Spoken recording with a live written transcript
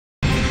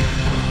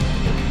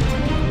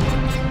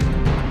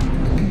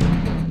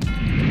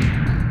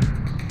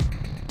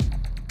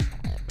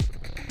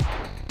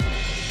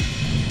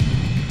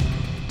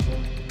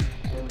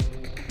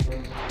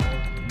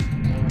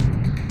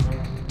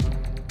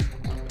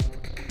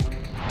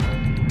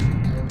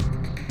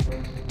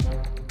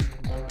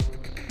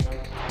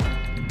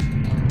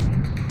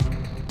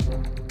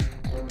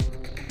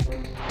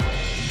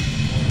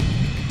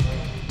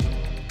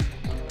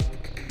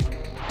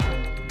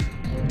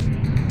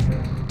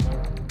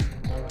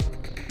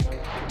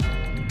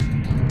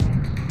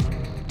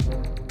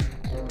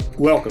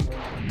Welcome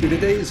to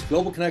today's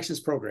Global Connections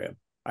program.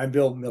 I'm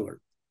Bill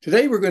Miller.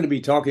 Today, we're going to be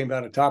talking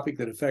about a topic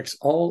that affects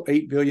all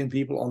 8 billion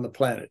people on the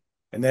planet,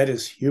 and that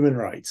is human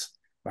rights.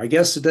 My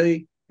guest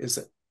today is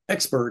an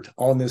expert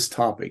on this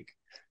topic,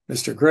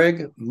 Mr.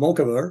 Greg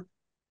Mokhiber,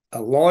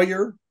 a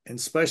lawyer and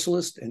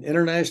specialist in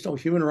international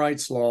human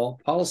rights law,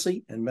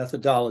 policy, and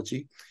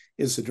methodology,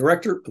 is the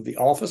director of the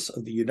Office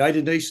of the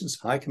United Nations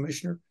High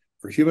Commissioner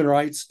for Human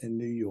Rights in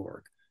New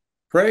York.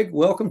 Craig,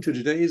 welcome to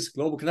today's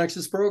Global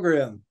Connections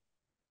program.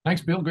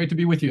 Thanks, Bill. Great to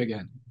be with you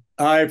again.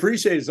 I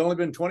appreciate it. It's only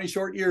been 20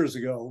 short years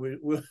ago.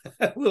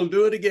 We'll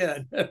do it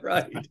again,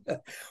 right?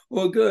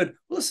 Well, good.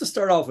 Let's just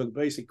start off with a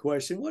basic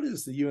question. What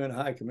is the UN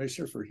High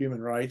Commissioner for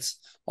Human Rights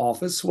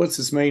Office? What's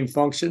its main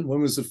function? When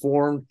was it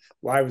formed?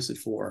 Why was it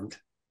formed?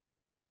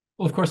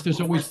 Well, of course,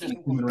 there's always been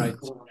a Human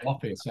Rights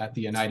Office at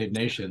the United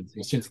Nations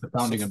since the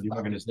founding of the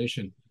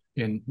organization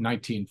in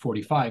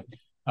 1945.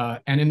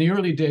 And in the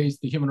early days,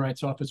 the Human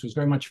Rights Office was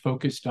very much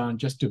focused on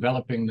just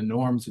developing the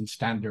norms and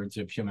standards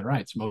of human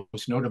rights,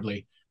 most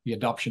notably the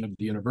adoption of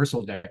the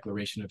Universal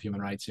Declaration of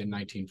Human Rights in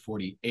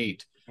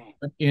 1948.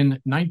 But in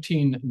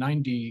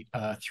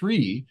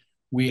 1993,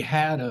 we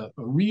had a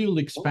real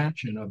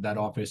expansion of that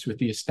office with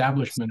the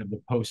establishment of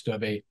the post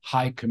of a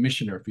High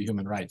Commissioner for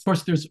Human Rights. Of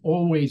course, there's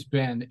always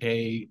been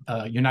a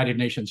United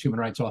Nations Human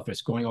Rights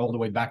Office going all the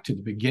way back to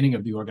the beginning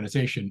of the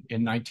organization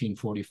in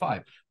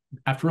 1945.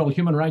 After all,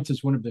 human rights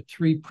is one of the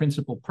three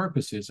principal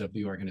purposes of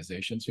the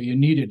organization, so you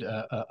needed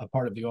a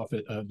part of the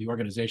office of the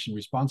organization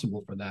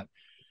responsible for that.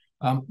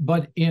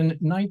 But in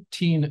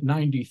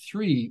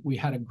 1993, we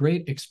had a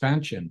great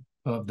expansion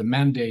of the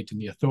mandate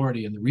and the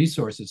authority and the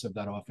resources of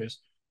that office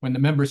when the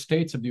member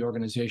states of the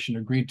organization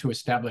agreed to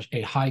establish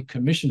a High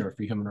Commissioner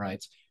for Human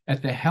Rights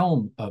at the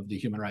helm of the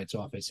Human Rights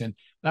Office. And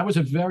that was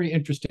a very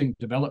interesting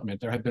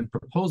development. There had been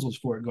proposals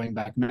for it going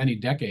back many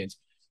decades.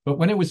 But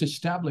when it was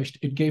established,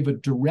 it gave a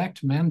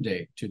direct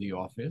mandate to the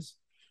office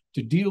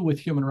to deal with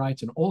human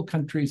rights in all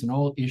countries and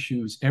all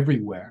issues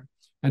everywhere,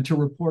 and to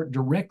report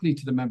directly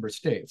to the member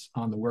states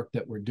on the work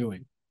that we're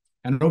doing.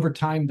 And over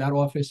time, that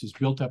office has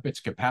built up its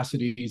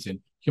capacities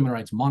in human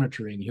rights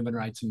monitoring, human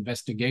rights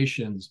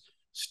investigations,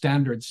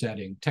 standard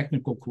setting,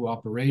 technical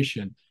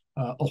cooperation,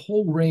 a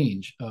whole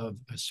range of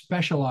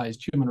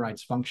specialized human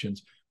rights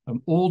functions,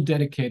 all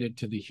dedicated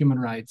to the human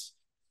rights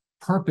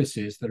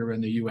purposes that are in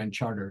the UN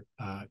Charter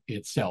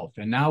itself.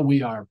 And now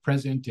we are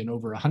present in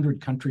over 100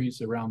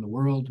 countries around the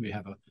world. We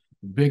have a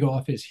big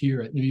office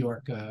here at New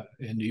York,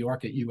 in New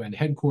York at UN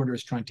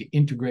headquarters, trying to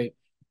integrate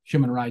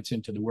human rights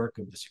into the work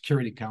of the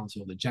Security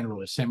Council, the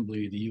General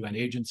Assembly, the UN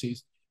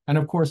agencies, and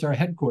of course our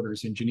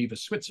headquarters in Geneva,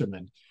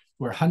 Switzerland,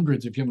 where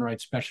hundreds of human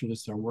rights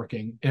specialists are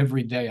working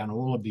every day on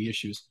all of the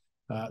issues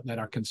that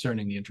are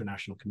concerning the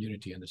international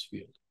community in this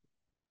field.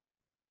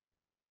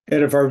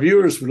 And if our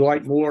viewers would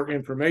like more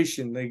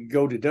information, they can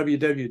go to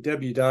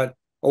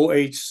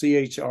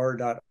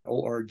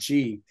www.ohchr.org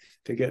to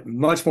get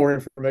much more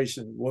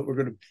information on what we're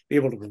going to be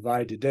able to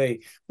provide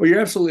today. Well,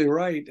 you're absolutely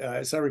right.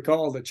 As I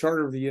recall, the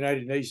Charter of the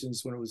United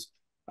Nations, when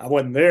I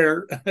wasn't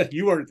there,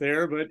 you weren't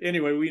there, but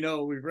anyway,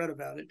 we've read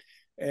about it.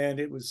 And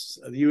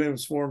the UN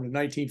was formed in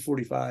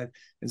 1945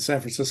 in San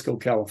Francisco,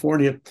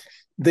 California.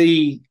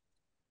 The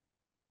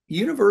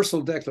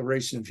Universal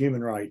Declaration of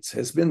Human Rights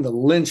has been the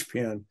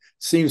linchpin,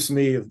 seems to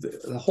me, of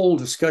the whole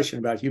discussion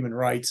about human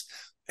rights.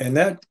 And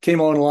that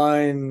came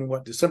online,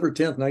 December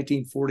 10th,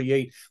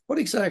 1948. What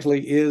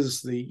exactly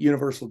is the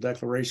Universal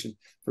Declaration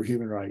for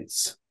Human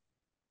Rights?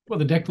 Well,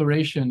 the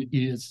Declaration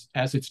is,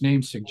 as its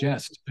name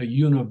suggests, a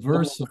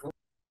universal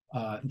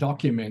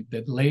document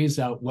that lays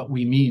out what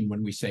we mean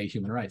when we say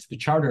human rights. The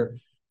Charter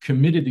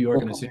committed the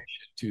organization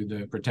to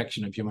the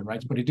protection of human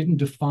rights, but it didn't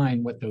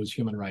define what those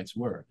human rights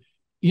were.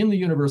 In the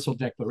Universal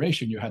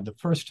Declaration, you had the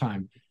first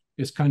time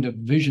this kind of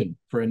vision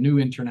for a new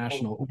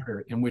international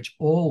order in which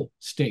all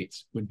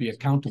states would be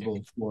accountable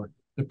for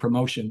the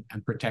promotion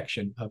and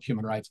protection of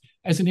human rights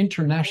as an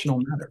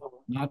international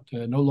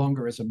matter, no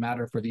longer as a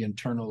matter for the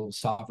internal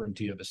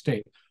sovereignty of a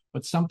state,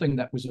 but something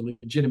that was a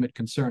legitimate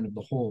concern of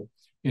the whole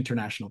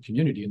international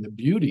community. And the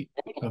beauty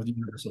of the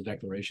Universal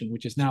Declaration,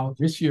 which is now,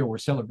 this year, we're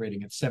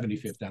celebrating its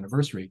 75th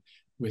anniversary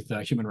with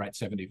Human Rights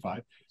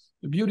 75.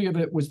 The beauty of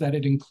it was that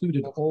it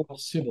included all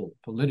civil,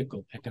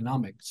 political,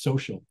 economic,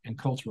 social, and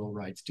cultural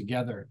rights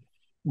together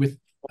with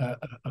a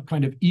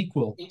kind of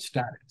equal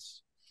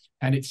status.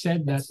 And it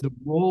said that the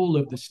role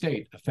of the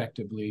state,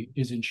 effectively,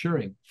 is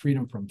ensuring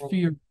freedom from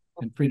fear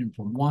and freedom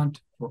from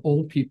want for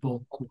all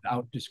people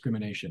without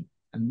discrimination.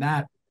 And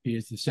that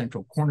is the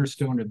central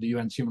cornerstone of the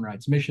UN's human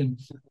rights mission.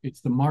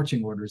 It's the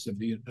marching orders of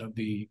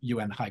the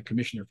UN High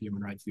Commissioner for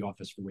Human Rights, the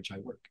office for which I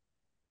work.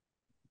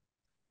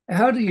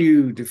 How do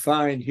you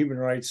define human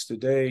rights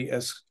today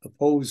as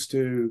opposed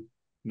to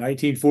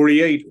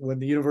 1948 when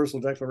the Universal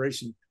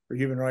Declaration for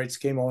Human Rights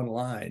came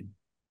online?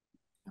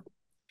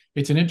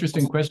 It's an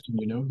interesting question,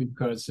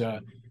 because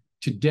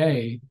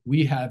today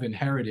we have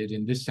inherited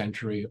in this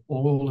century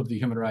all of the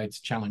human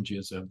rights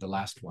challenges of the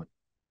last one.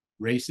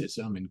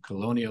 Racism and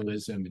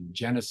colonialism and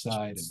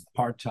genocide and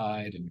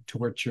apartheid and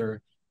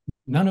torture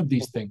None of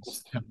these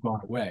things have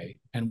gone away,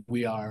 and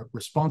we are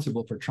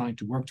responsible for trying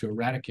to work to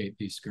eradicate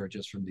these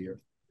scourges from the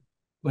earth.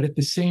 But at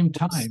the same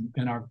time,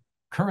 in our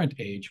current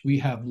age, we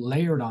have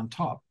layered on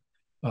top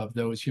of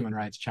those human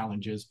rights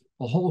challenges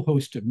a whole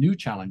host of new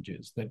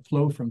challenges that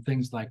flow from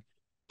things like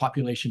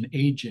population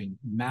aging,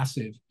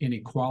 massive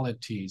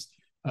inequalities,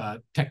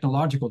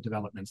 technological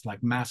developments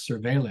like mass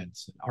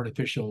surveillance,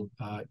 artificial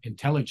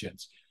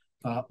intelligence,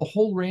 a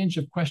whole range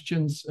of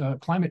questions,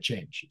 climate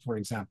change, for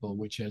example,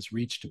 which has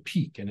reached a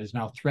peak and is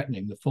now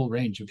threatening the full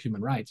range of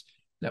human rights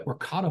that were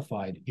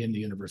codified in the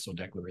Universal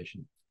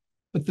Declaration.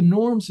 But the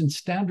norms and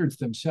standards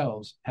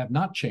themselves have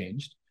not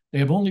changed. They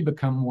have only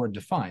become more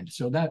defined.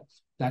 So that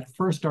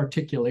first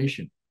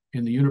articulation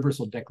in the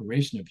Universal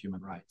Declaration of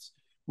Human Rights,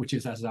 which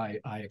is, as I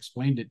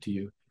explained it to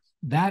you,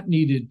 that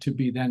needed to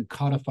be then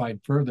codified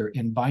further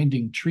in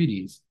binding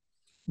treaties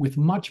with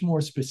much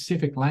more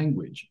specific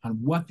language on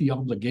what the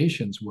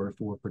obligations were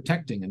for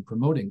protecting and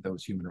promoting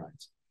those human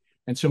rights.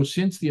 And so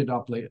since the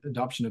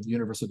adoption of the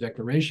Universal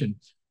Declaration,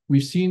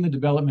 we've seen the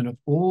development of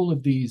all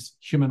of these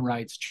human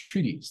rights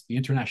treaties, the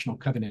International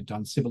Covenant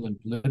on Civil and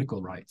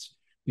Political Rights,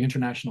 the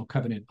International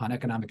Covenant on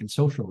Economic and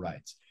Social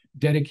Rights,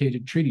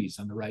 dedicated treaties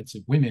on the rights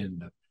of women,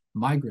 of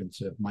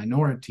migrants, of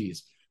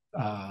minorities,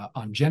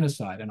 on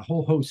genocide, and a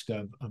whole host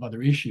of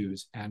other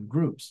issues and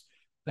groups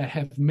that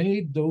have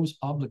made those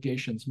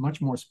obligations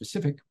much more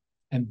specific.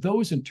 And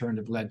those in turn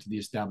have led to the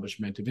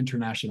establishment of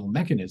international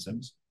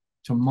mechanisms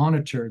to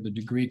monitor the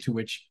degree to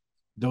which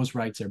those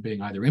rights are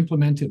being either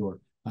implemented or,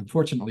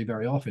 unfortunately,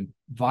 very often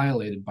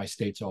violated by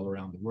states all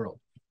around the world.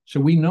 So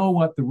we know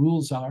what the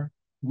rules are.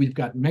 We've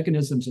got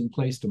mechanisms in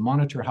place to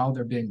monitor how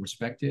they're being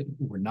respected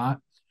or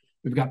not.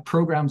 We've got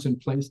programs in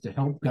place to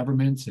help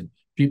governments and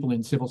people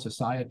in civil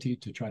society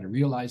to try to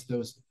realize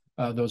those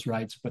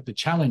rights. But the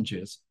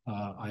challenges,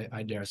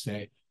 I dare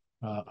say,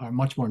 are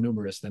much more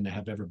numerous than they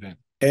have ever been.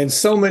 And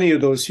so many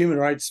of those human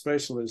rights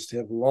specialists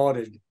have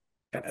lauded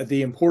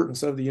the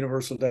importance of the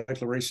Universal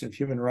Declaration of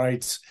Human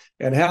Rights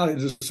and how it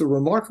is a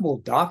remarkable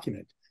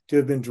document to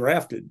have been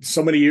drafted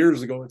so many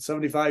years ago,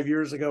 75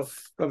 years ago,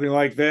 something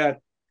like that.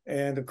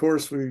 And of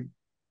course, we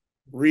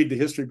read the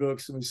history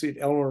books and we see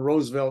Eleanor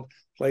Roosevelt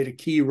played a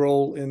key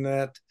role in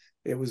that.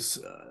 It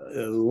was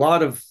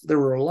there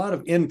were a lot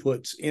of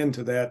inputs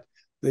into that.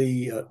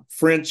 The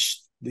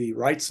French, the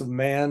rights of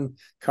man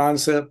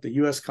concept, the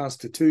U.S.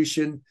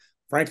 Constitution,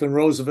 Franklin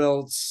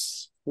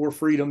Roosevelt's Four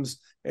Freedoms,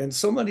 and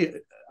so many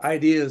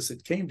ideas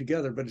that came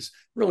together, but it's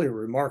really a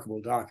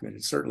remarkable document.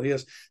 It certainly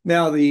is.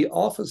 Now, the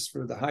Office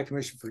for the High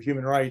Commission for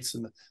Human Rights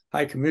and the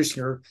High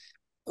Commissioner,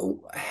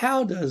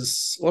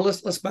 let's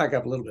back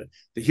up a little bit.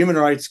 The Human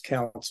Rights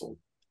Council.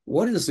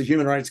 What is the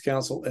Human Rights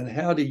Council and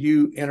how do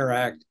you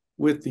interact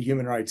with the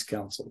Human Rights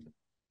Council?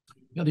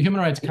 The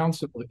Human Rights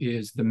Council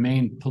is the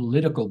main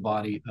political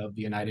body of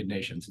the United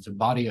Nations. It's a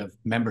body of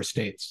member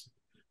states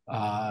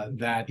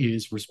that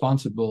is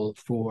responsible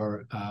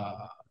for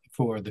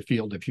the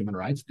field of human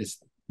rights. This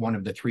is one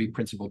of the three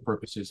principal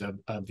purposes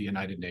of the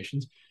United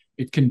Nations.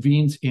 It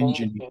convenes in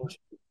Geneva.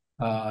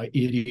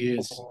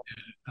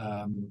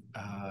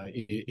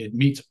 It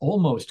meets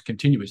almost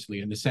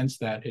continuously in the sense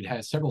that it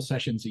has several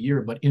sessions a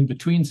year, but in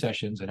between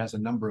sessions, it has a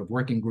number of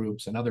working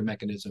groups and other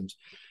mechanisms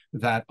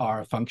that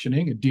are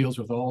functioning. It deals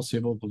with all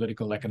civil,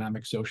 political,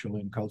 economic, social,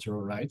 and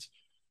cultural rights.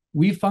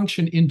 We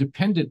function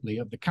independently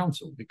of the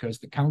Council because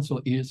the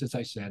Council is, as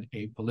I said,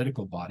 a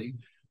political body,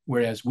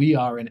 whereas we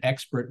are an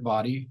expert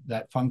body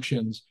that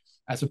functions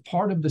as a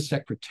part of the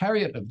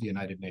Secretariat of the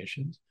United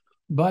Nations,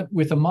 but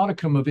with a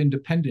modicum of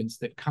independence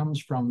that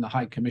comes from the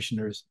High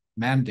Commissioner's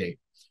mandate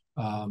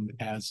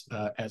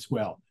as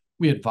well.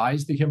 We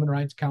advise the Human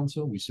Rights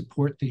Council, we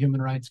support the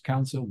Human Rights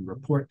Council, we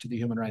report to the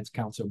Human Rights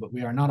Council, but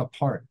we are not a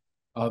part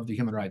of the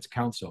Human Rights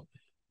Council.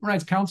 The Human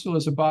Rights Council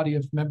is a body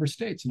of member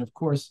states, and of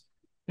course,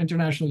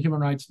 international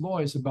human rights law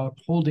is about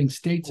holding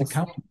states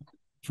accountable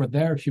for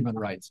their human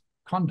rights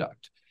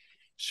conduct.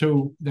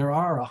 So there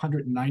are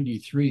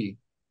 193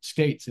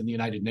 states in the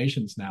United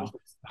Nations now.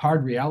 The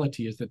hard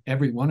reality is that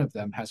every one of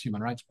them has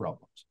human rights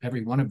problems.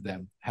 Every one of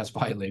them has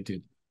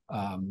violated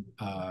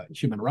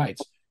human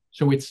rights.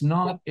 So it's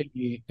not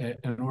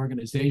an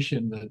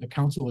organization, the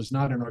Council is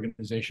not an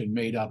organization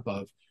made up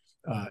of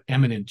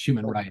eminent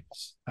human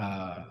rights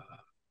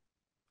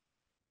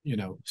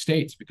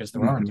states, because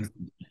there aren't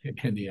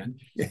in the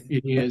end.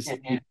 It is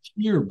a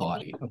peer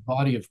body, a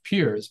body of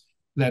peers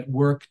that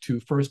work to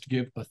first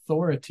give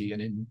authority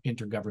in an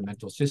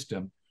intergovernmental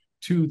system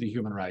to the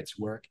human rights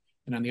work,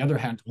 and on the other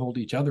hand, to hold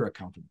each other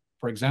accountable.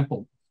 For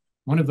example,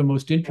 one of the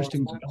most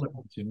interesting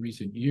developments in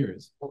recent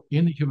years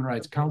in the Human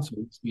Rights Council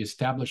is the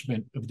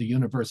establishment of the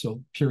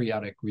Universal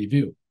Periodic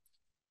Review,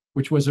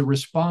 which was a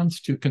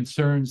response to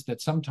concerns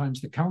that sometimes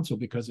the Council,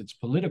 because it's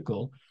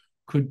political,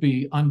 could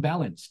be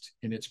unbalanced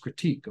in its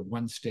critique of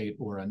one state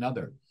or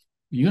another.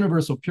 The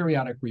Universal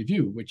Periodic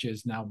Review, which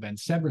has now been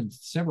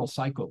several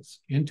cycles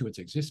into its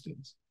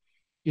existence,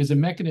 is a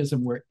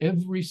mechanism where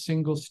every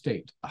single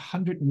state,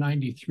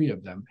 193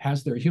 of them,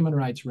 has their human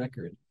rights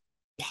record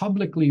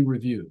publicly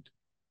reviewed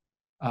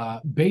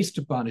based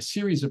upon a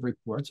series of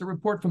reports, a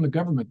report from the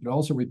government, but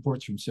also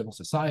reports from civil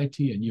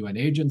society and UN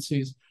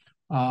agencies,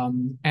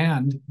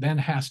 and then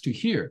has to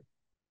hear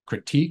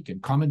critique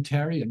and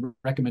commentary and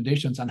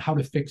recommendations on how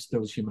to fix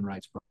those human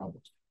rights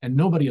problems. And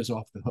nobody is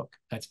off the hook.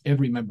 That's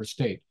every member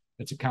state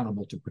that's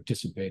accountable to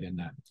participate in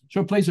that.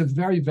 So it plays a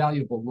very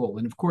valuable role.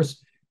 And of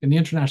course, in the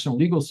international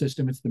legal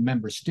system, it's the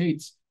member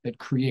states that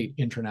create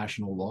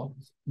international law.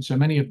 And so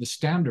many of the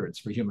standards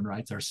for human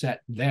rights are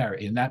set there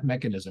in that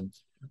mechanism.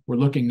 We're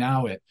looking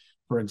now at,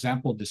 for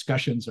example,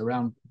 discussions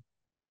around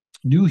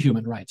new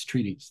human rights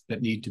treaties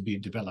that need to be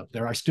developed.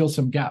 There are still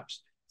some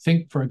gaps.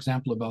 Think, for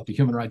example, about the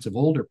human rights of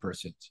older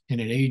persons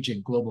in an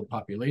aging global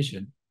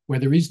population where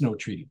there is no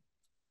treaty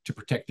to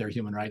protect their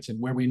human rights,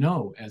 and where we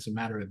know, as a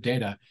matter of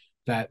data,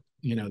 that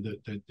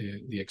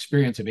the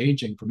experience of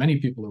aging for many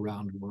people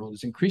around the world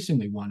is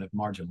increasingly one of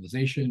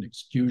marginalization,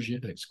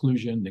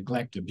 exclusion,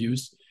 neglect,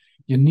 abuse.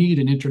 You need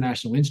an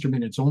international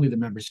instrument. It's only the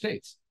member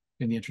states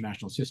in the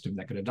international system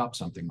that could adopt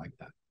something like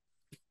that.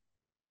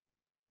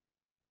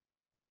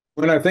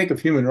 When I think of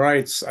human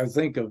rights, I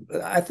think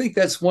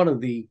that's one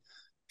of the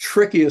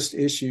trickiest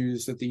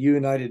issues that the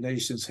United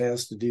Nations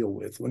has to deal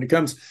with. When it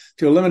comes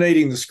to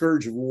eliminating the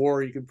scourge of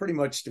war, you can pretty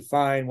much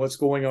define what's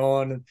going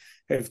on and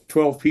have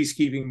 12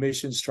 peacekeeping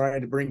missions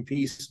trying to bring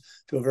peace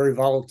to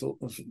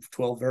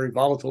 12 very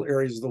volatile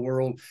areas of the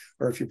world,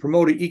 or if you're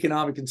promoting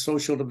economic and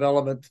social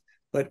development.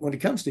 But when it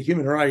comes to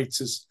human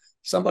rights, is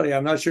somebody,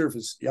 I'm not sure if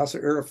it's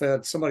Yasser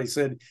Arafat, somebody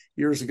said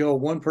years ago,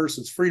 one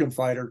person's freedom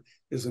fighter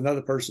is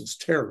another person's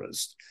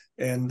terrorist.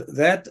 And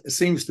that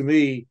seems to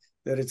me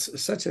that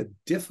it's such a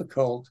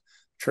difficult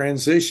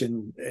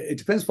transition. It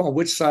depends upon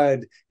which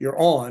side you're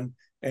on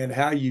and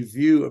how you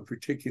view a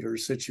particular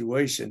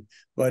situation.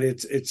 But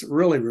it's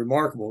really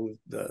remarkable.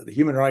 The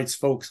human rights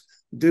folks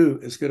do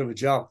as good of a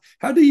job.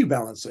 How do you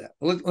balance that?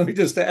 Let me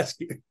just ask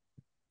you.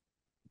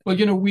 Well,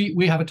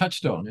 we have a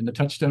touchstone, and the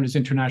touchstone is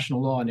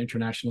international law and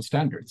international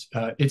standards.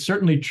 It's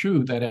certainly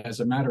true that as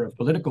a matter of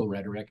political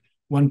rhetoric,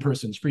 one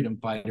person's freedom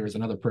fighter is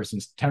another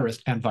person's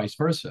terrorist, and vice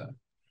versa.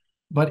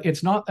 But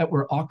it's not that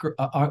we're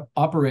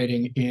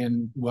operating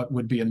in what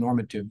would be a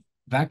normative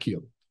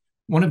vacuum.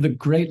 One of the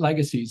great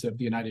legacies of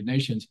the United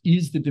Nations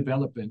is the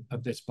development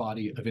of this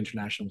body of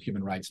international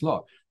human rights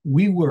law.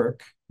 We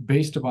work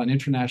based upon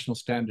international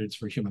standards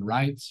for human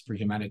rights, for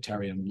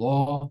humanitarian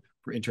law,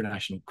 for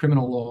international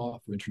criminal law,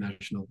 for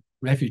international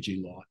refugee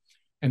law.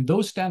 And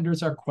those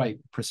standards are quite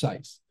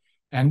precise.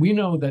 And we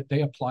know that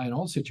they apply in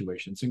all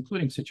situations,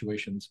 including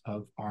situations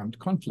of armed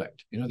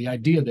conflict. The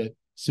idea that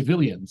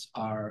civilians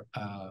are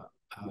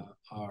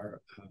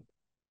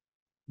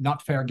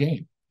not fair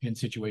game in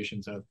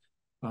situations of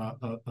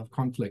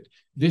conflict.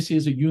 This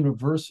is a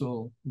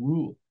universal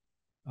rule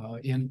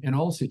in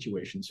all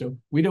situations. So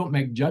we don't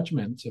make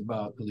judgments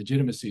about the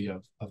legitimacy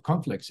of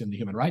conflicts in the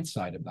human rights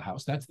side of the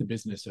house. That's the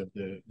business of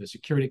the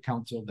Security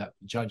Council that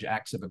judge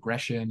acts of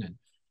aggression and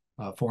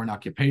foreign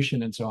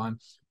occupation and so on.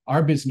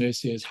 Our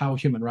business is how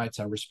human rights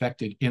are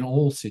respected in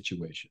all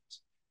situations.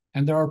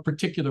 And there are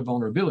particular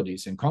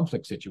vulnerabilities in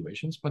conflict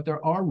situations, but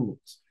there are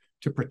rules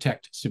to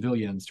protect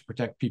civilians, to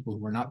protect people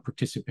who are not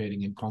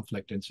participating in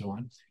conflict and so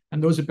on.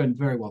 And those have been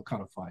very well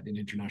codified in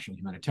international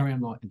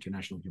humanitarian law,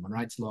 international human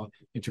rights law,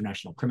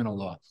 international criminal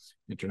law,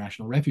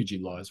 international refugee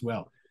law as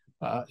well.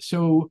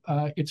 So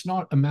it's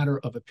not a matter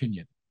of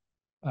opinion.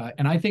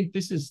 And I think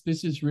this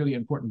is really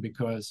important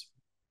because,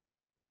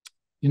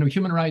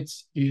 human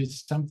rights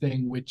is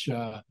something which,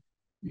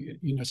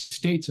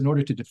 states, in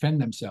order to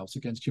defend themselves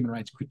against human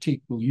rights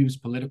critique, will use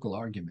political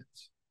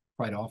arguments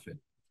quite often.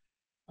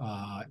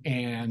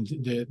 And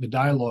the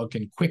dialogue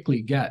can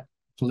quickly get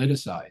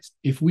politicized.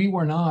 If we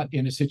were not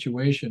in a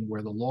situation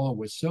where the law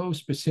was so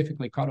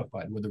specifically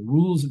codified, where the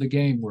rules of the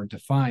game were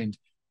defined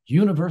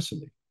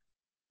universally,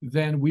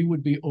 then we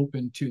would be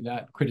open to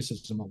that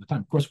criticism all the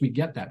time. Of course, we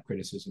get that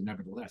criticism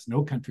nevertheless.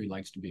 No country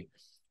likes to be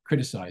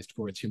criticized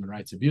for its human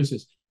rights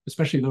abuses,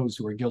 especially those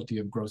who are guilty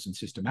of gross and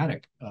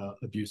systematic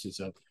abuses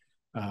of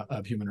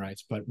human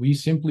rights. But we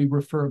simply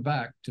refer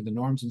back to the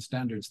norms and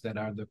standards that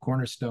are the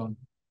cornerstone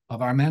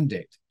of our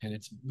mandate. And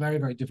it's very,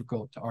 very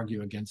difficult to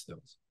argue against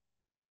those.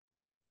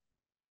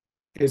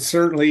 It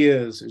certainly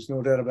is. There's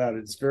no doubt about it.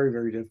 It's very,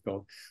 very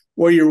difficult.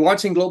 Well, you're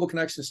watching Global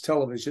Connections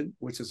Television,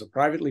 which is a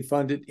privately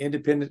funded,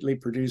 independently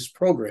produced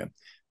program.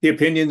 The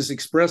opinions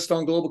expressed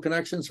on Global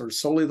Connections are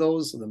solely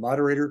those of the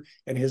moderator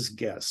and his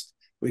guest.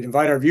 We'd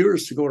invite our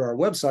viewers to go to our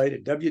website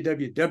at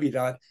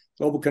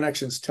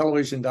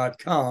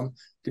www.globalconnectionstelevision.com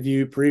to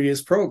view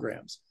previous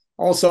programs.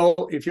 Also,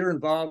 if you're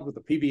involved with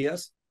the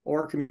PBS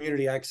or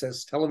community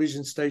access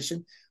television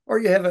station, or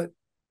you have an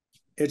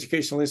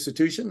educational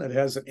institution that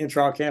has an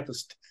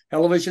intra-campus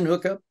television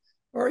hookup,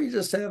 or you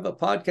just have a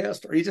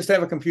podcast, or you just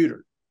have a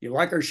computer, you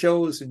like our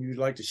shows and you'd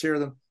like to share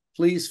them,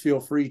 please feel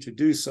free to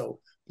do so.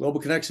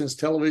 Global Connections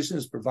Television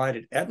is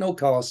provided at no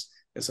cost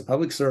as a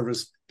public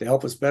service to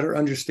help us better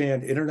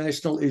understand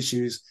international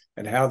issues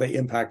and how they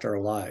impact our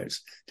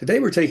lives. Today,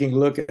 we're taking a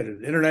look at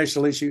an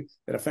international issue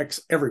that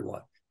affects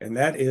everyone, and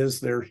that is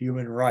their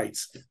human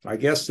rights. My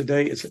guest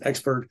today is an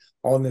expert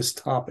on this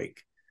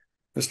topic.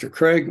 Mr.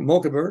 Craig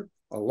Mokhiber,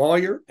 a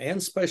lawyer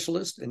and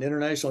specialist in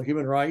international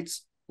human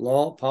rights,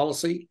 law,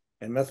 policy,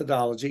 and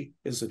methodology,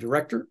 is the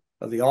director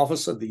of the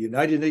Office of the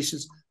United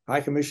Nations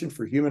High Commission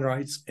for Human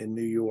Rights in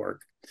New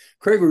York.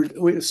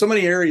 Craig, so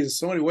many areas,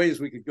 so many ways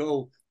we could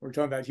go. We're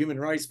talking about human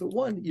rights, but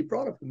one you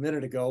brought up a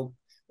minute ago,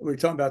 we were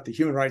talking about the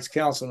Human Rights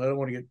Council, and I don't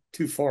want to get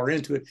too far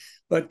into it,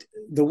 but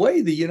the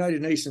way the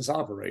United Nations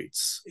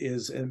operates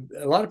is, and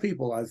a lot of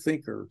people I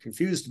think are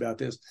confused about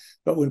this,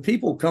 but when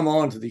people come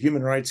on to the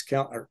Human Rights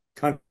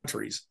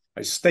countries,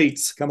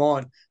 states come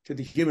on to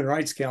the Human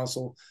Rights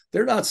Council,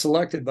 they're not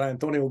selected by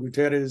Antonio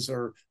Guterres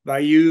or by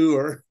you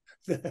or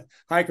the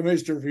High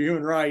Commissioner for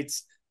Human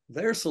Rights.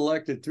 They're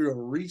selected through a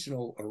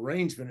regional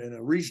arrangement and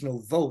a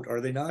regional vote,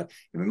 are they not?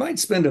 And we might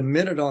spend a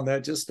minute on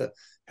that just to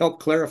help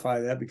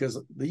clarify that,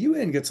 because the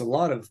UN gets a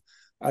lot of,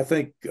 I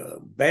think,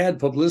 bad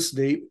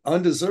publicity,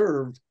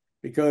 undeserved,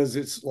 because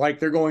it's like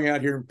they're going out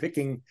here and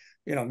picking,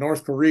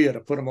 North Korea to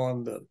put them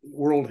on the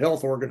World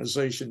Health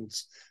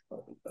Organization's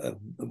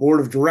board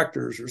of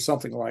directors or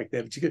something like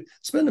that. But you could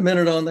spend a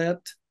minute on that.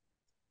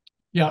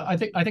 Yeah, I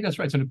think that's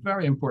right. It's a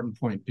very important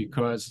point,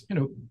 because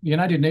the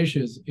United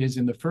Nations is,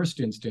 in the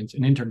first instance,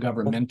 an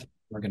intergovernmental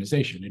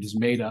organization. It is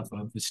made up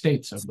of the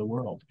states of the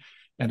world.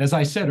 And as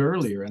I said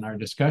earlier in our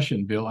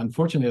discussion, Bill,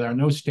 unfortunately, there are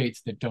no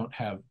states that don't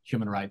have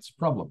human rights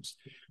problems.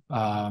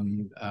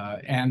 And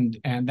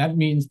that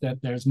means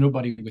that there's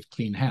nobody with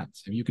clean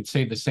hands. And you could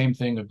say the same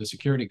thing of the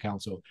Security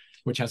Council,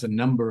 which has a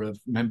number of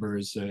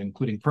members,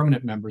 including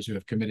permanent members, who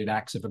have committed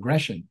acts of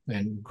aggression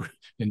and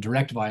in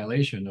direct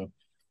violation of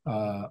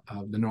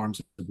the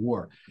norms of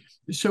war.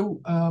 So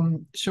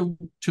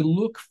to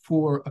look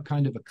for a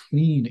kind of a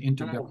clean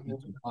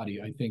intergovernmental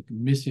body, I think,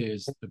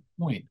 misses the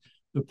point.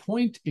 The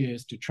point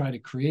is to try to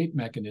create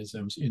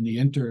mechanisms in the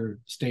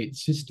interstate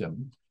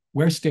system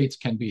where states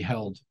can be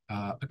held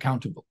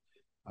accountable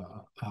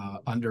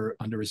under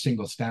a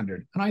single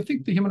standard. And I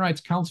think the Human Rights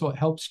Council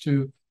helps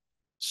to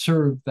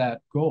serve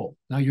that goal.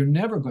 Now, you're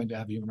never going to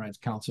have a Human Rights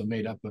Council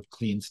made up of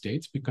clean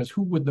states, because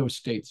who would those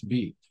states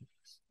be?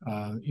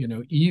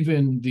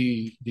 Even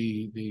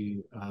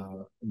the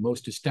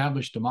most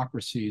established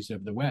democracies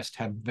of the West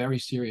have very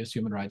serious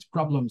human rights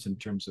problems in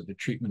terms of the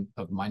treatment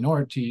of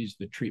minorities,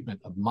 the treatment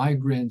of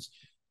migrants,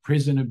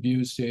 prison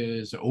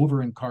abuses,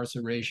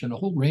 over-incarceration, a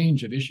whole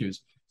range of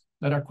issues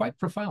that are quite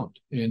profound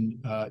in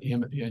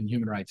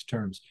human rights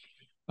terms.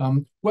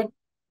 And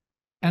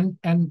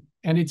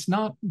it's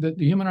not that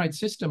the human rights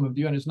system of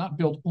the UN is not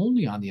built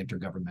only on the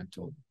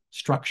intergovernmental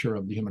structure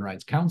of the Human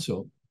Rights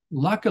Council.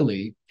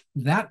 Luckily,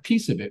 that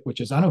piece of it,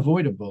 which is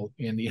unavoidable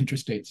in the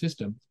interstate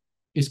system,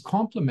 is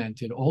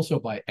complemented also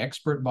by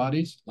expert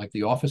bodies like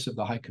the Office of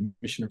the High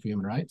Commissioner for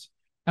Human Rights,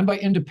 and by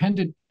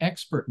independent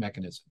expert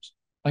mechanisms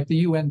like the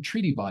UN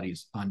treaty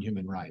bodies on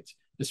human rights,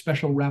 the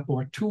special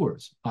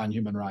rapporteurs on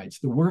human rights,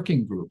 the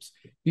working groups.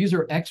 These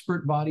are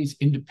expert bodies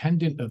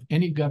independent of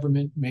any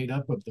government, made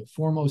up of the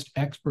foremost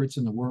experts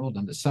in the world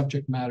on the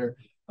subject matter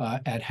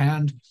at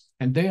hand.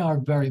 And they are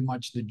very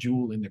much the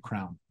jewel in the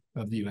crown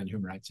of the UN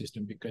human rights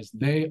system, because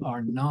they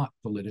are not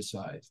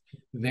politicized.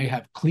 They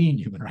have clean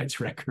human rights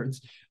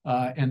records,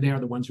 and they are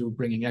the ones who are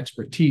bringing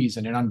expertise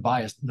and an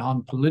unbiased,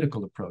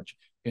 non-political approach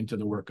into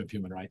the work of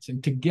human rights.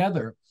 And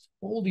together,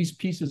 all these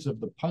pieces of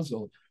the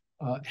puzzle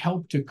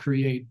help to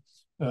create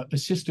a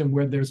system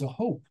where there's a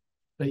hope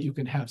that you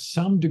can have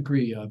some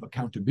degree of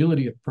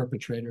accountability of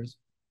perpetrators,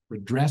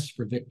 redress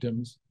for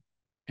victims,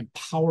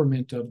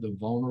 empowerment of the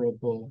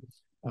vulnerable,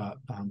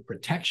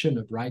 protection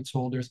of rights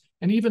holders,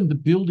 and even the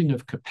building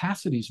of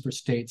capacities for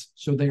states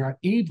so they are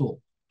able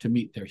to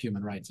meet their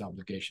human rights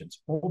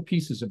obligations, all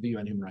pieces of the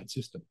UN human rights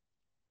system.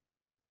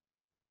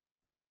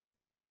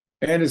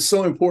 And it's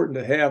so important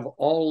to have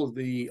all of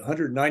the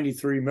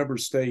 193 member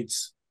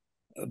states,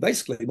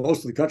 basically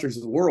most of the countries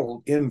of the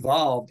world,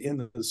 involved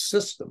in the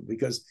system,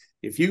 because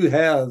if you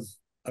have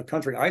a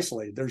country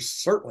isolated, they're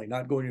certainly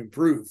not going to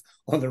improve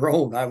on their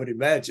own, I would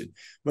imagine.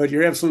 But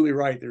you're absolutely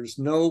right. There's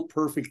no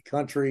perfect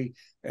country,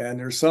 and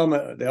there's some,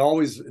 they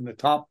always, in the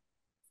top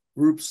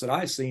groups that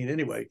I've seen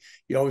anyway,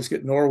 you always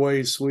get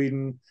Norway,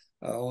 Sweden,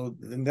 the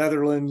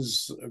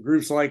Netherlands,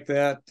 groups like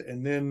that,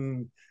 and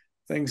then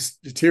things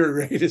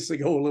deteriorate as they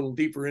go a little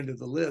deeper into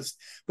the list.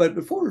 But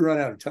before we run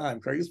out of time,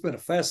 Craig, it's been a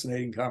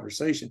fascinating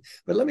conversation.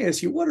 But let me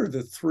ask you, what are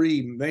the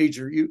three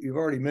major, you've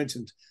already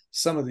mentioned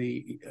some of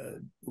the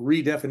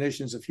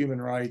redefinitions of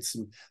human rights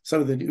and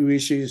some of the new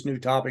issues, new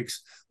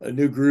topics,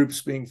 new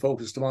groups being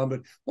focused on,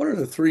 but what are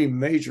the three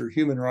major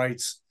human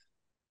rights,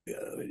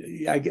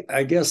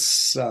 I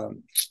guess,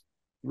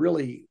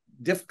 really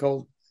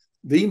difficult,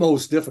 the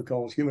most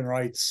difficult human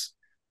rights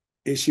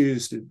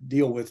issues to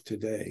deal with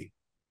today?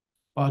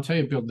 Well, I'll tell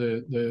you, Bill,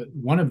 the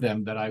one of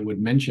them that I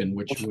would mention,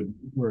 which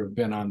would have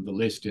been on the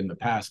list in the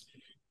past,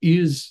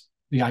 is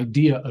the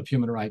idea of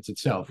human rights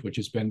itself, which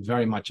has been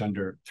very much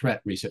under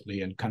threat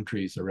recently in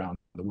countries around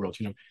the world.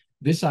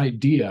 This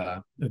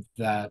idea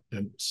that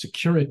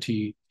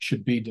security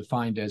should be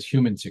defined as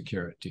human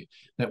security,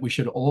 that we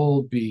should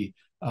all be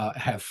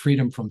have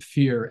freedom from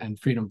fear and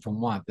freedom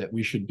from want, that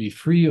we should be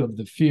free of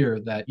the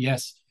fear that,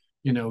 yes,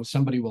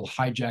 somebody will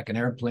hijack an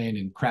airplane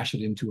and crash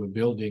it into a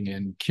building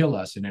and kill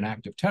us in an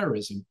act of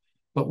terrorism.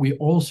 But we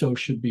also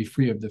should be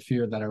free of the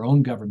fear that our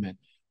own government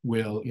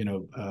will,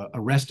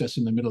 arrest us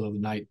in the middle of the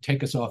night,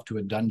 take us off to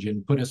a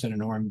dungeon, put us in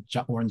an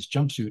orange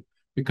jumpsuit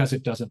because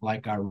it doesn't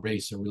like our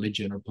race or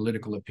religion or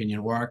political opinion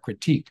or our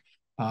critique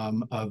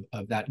of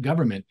that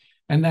government.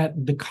 And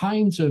that the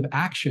kinds of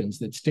actions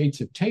that states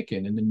have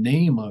taken in the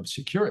name of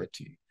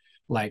security,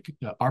 like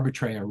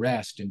arbitrary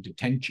arrest and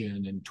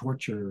detention and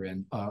torture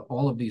and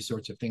all of these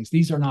sorts of things,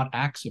 these are not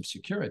acts of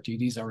security,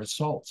 these are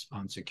assaults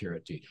on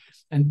security.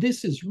 And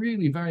this is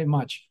really very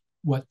much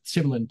what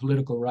civil and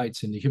political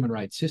rights in the human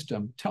rights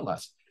system tell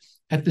us.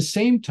 At the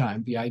same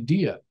time, the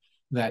idea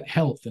that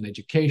health and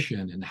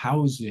education and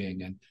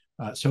housing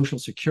and social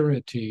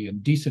security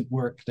and decent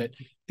work, that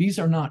these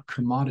are not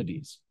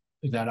commodities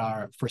that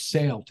are for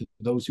sale to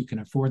those who can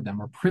afford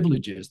them, or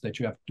privileges that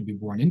you have to be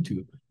born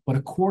into. But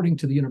according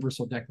to the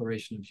Universal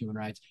Declaration of Human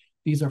Rights,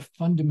 these are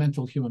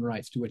fundamental human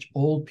rights to which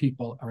all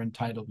people are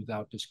entitled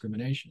without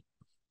discrimination.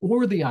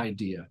 Or the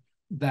idea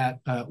that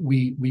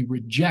we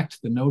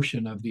reject the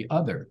notion of the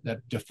other,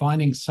 that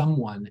defining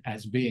someone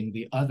as being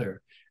the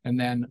other, and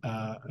then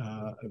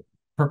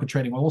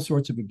perpetrating all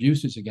sorts of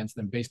abuses against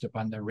them based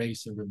upon their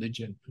race or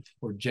religion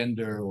or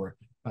gender or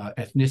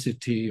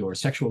ethnicity or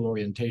sexual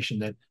orientation,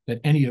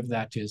 that any of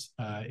that is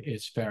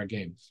fair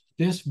game.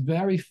 This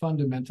very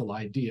fundamental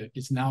idea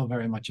is now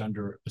very much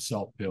under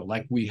assault, Bill,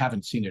 like we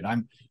haven't seen it.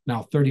 I'm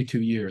now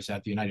 32 years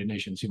at the United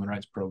Nations Human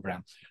Rights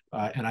Program,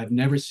 and I've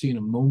never seen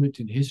a moment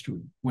in history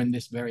when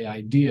this very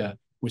idea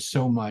was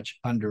so much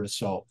under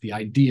assault. The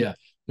idea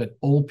that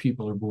all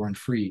people are born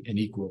free and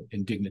equal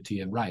in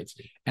dignity and rights.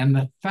 And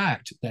the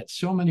fact that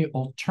so many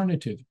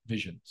alternative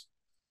visions,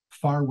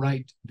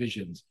 far-right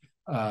visions,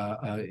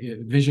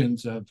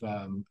 visions of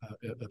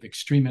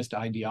extremist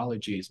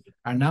ideologies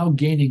are now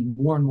gaining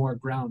more and more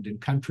ground in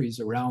countries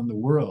around the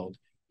world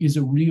is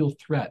a real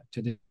threat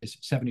to this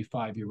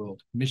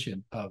 75-year-old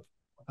mission of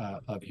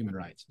human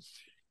rights.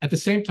 At the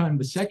same time,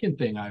 the second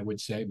thing I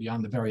would say,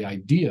 beyond the very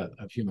idea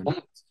of human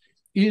rights,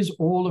 is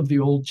all of the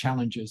old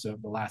challenges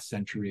of the last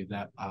century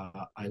that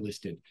I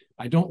listed.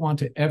 I don't want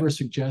to ever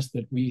suggest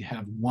that we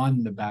have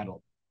won the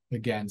battle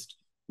against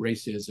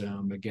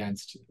racism,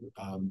 against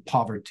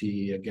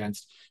poverty,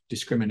 against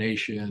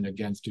discrimination,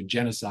 against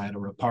genocide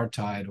or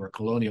apartheid or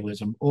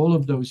colonialism. All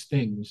of those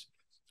things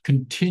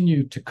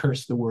continue to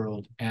curse the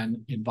world and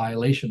in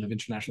violation of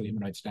international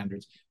human rights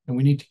standards. And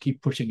we need to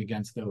keep pushing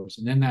against those.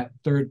 And then that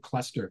third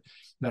cluster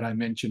that I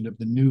mentioned of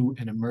the new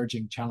and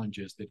emerging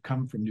challenges that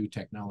come from new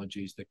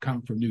technologies, that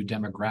come from new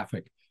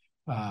demographic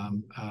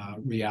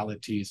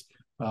realities,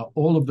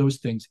 all of those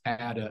things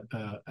add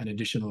an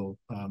additional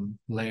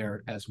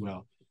layer as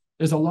well.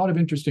 There's a lot of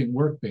interesting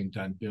work being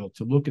done, Bill,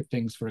 to look at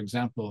things, for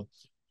example,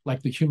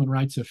 like the human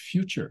rights of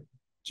future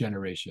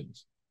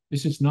generations.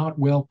 This is not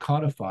well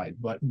codified,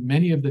 but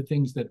many of the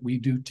things that we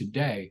do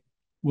today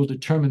will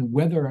determine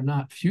whether or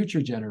not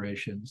future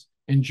generations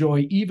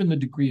enjoy even the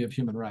degree of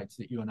human rights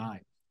that you and I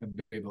have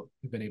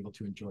been able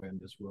to enjoy in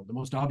this world. The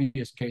most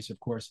obvious case, of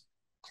course,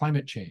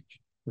 climate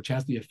change, which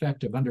has the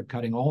effect of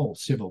undercutting all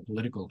civil,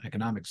 political,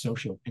 economic,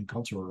 social, and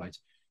cultural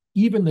rights,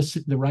 even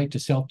the right to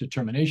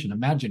self-determination.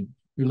 Imagine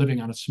you're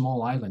living on a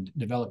small island,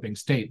 developing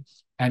state,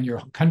 and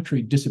your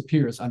country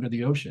disappears under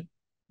the ocean.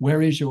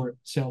 Where is your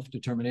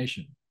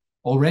self-determination?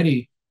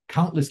 Already,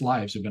 countless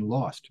lives have been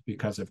lost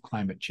because of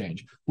climate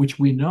change, which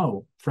we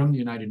know from the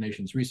United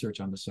Nations research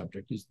on the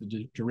subject is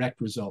the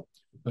direct result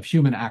of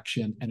human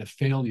action and a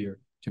failure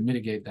to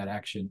mitigate that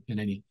action in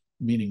any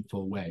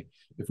meaningful way.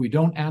 If we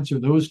don't answer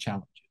those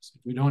challenges,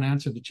 if we don't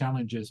answer the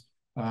challenges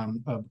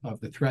of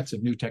the threats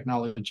of new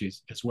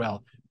technologies as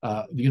well,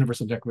 the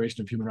Universal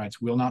Declaration of Human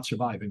Rights will not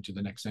survive into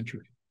the next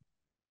century.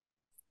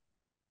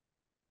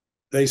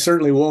 They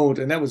certainly won't.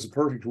 And that was a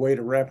perfect way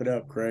to wrap it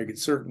up, Craig. It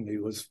certainly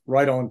was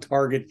right on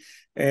target.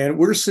 And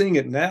we're seeing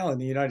it now in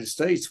the United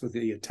States with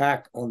the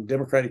attack on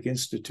democratic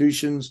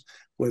institutions,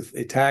 with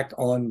attack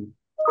on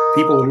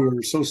people who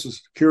are Social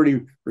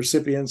Security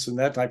recipients and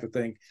that type of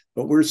thing.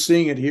 But we're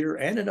seeing it here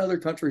and in other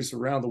countries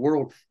around the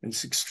world. And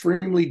it's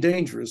extremely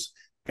dangerous.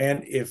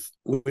 And if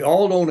we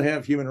all don't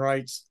have human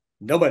rights,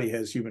 nobody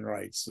has human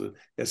rights.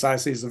 As I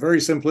say, it's a very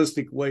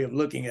simplistic way of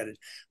looking at it.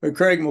 But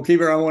Craig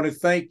Mokhiber, I want to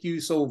thank you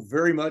so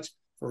very much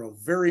for a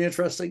very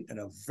interesting and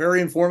a very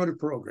informative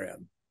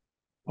program.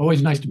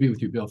 Always nice to be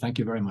with you, Bill. Thank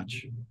you very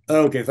much.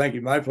 Okay, thank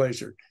you. My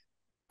pleasure.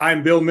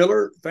 I'm Bill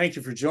Miller. Thank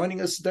you for joining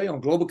us today on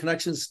Global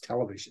Connections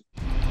Television.